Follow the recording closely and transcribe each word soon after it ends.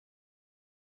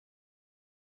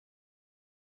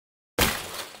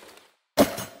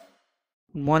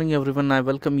Good morning everyone. I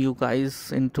welcome you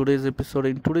guys in today's episode.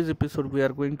 In today's episode we are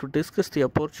going to discuss the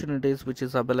opportunities which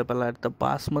is available at the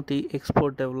Basmati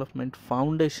Export Development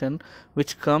Foundation,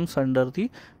 which comes under the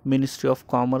Ministry of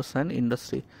Commerce and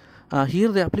Industry. Here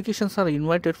the applications are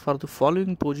invited for the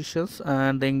following positions,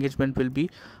 and the engagement will be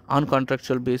on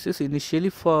contractual basis initially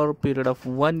for a period of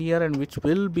 1 year, and which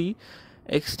will be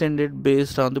extended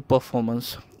based on the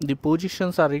performance. The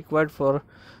positions are required for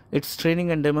its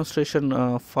training and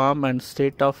demonstration farm and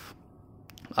state of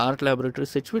art laboratory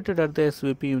situated at the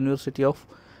SVP University of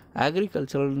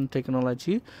Agricultural and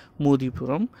Technology,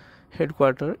 Modipuram,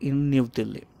 headquarter in New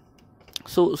Delhi.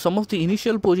 So some of the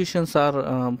initial positions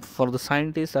are for the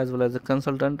scientists as well as the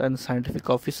consultant and scientific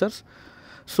officers.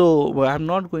 So I'm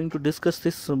not going to discuss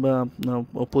this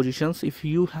positions. If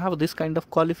you have this kind of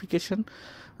qualification,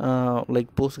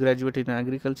 like postgraduate in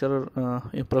agriculture,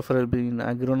 preferably in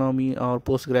agronomy, or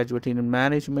postgraduate in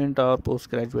management, or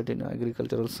postgraduate in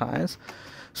agricultural science,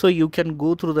 so you can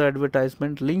go through the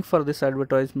advertisement. Link for this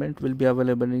advertisement will be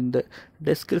available in the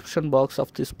description box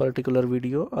of this particular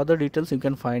video. Other details you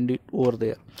can find it over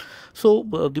there. So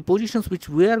the positions which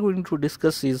we are going to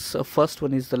discuss is first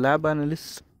one is the lab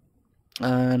analyst,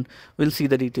 and we'll see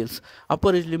the details.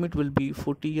 Upper age limit will be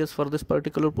 40 years for this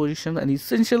particular position, and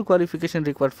essential qualification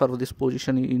required for this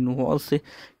position involves the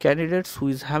candidates who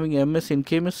is having MS in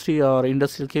chemistry or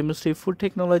industrial chemistry, food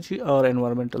technology, or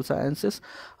environmental sciences.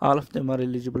 All of them are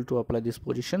eligible to apply this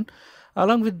position.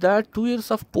 Along with that, 2 years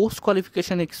of post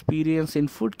qualification experience in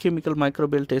food chemical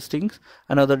microbial testings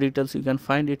and other details you can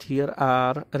find it here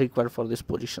are required for these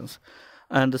positions.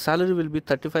 And the salary will be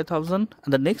 35,000.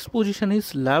 And the next position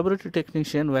is laboratory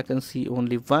technician, vacancy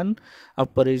only one.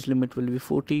 Upper age limit will be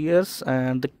 40 years,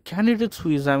 and the candidates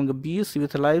who is having a BSc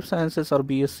with life sciences or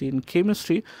BSc in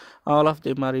chemistry, all of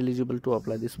them are eligible to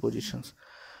apply these positions.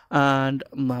 And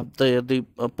the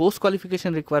post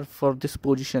qualification required for this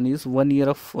position is 1 year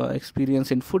of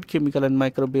experience in food chemical and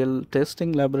microbial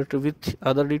testing laboratory with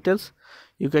other details.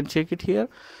 You can check it here.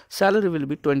 Salary will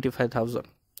be 25,000.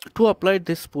 To apply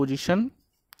this position,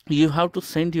 you have to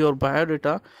send your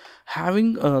biodata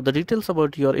having the details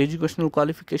about your educational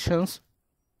qualifications,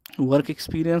 work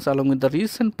experience, along with the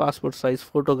recent passport size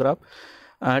photograph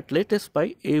at latest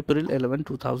by April 11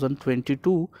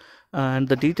 2022, and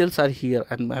the details are here.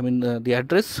 And I mean the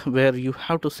address where you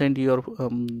have to send your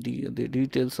the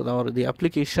details or the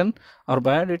application or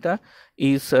biodata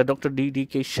is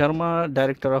Dr.DDK Sharma,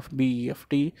 director of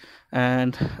BEFT,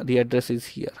 and the address is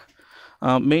here.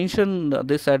 Mention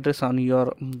this address on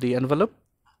your the envelope.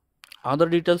 Other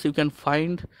details you can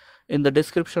find in the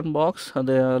description box.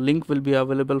 The link will be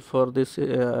available for this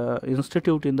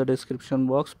institute in the description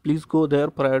box. Please go there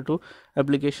prior to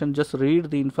application. Just read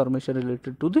the information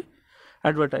related to the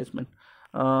advertisement.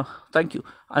 Thank you.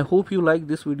 I hope you like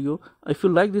this video. If you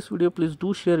like this video, please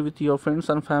do share with your friends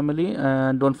and family,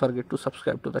 and don't forget to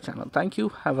subscribe to the channel. Thank you.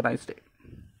 Have a nice day.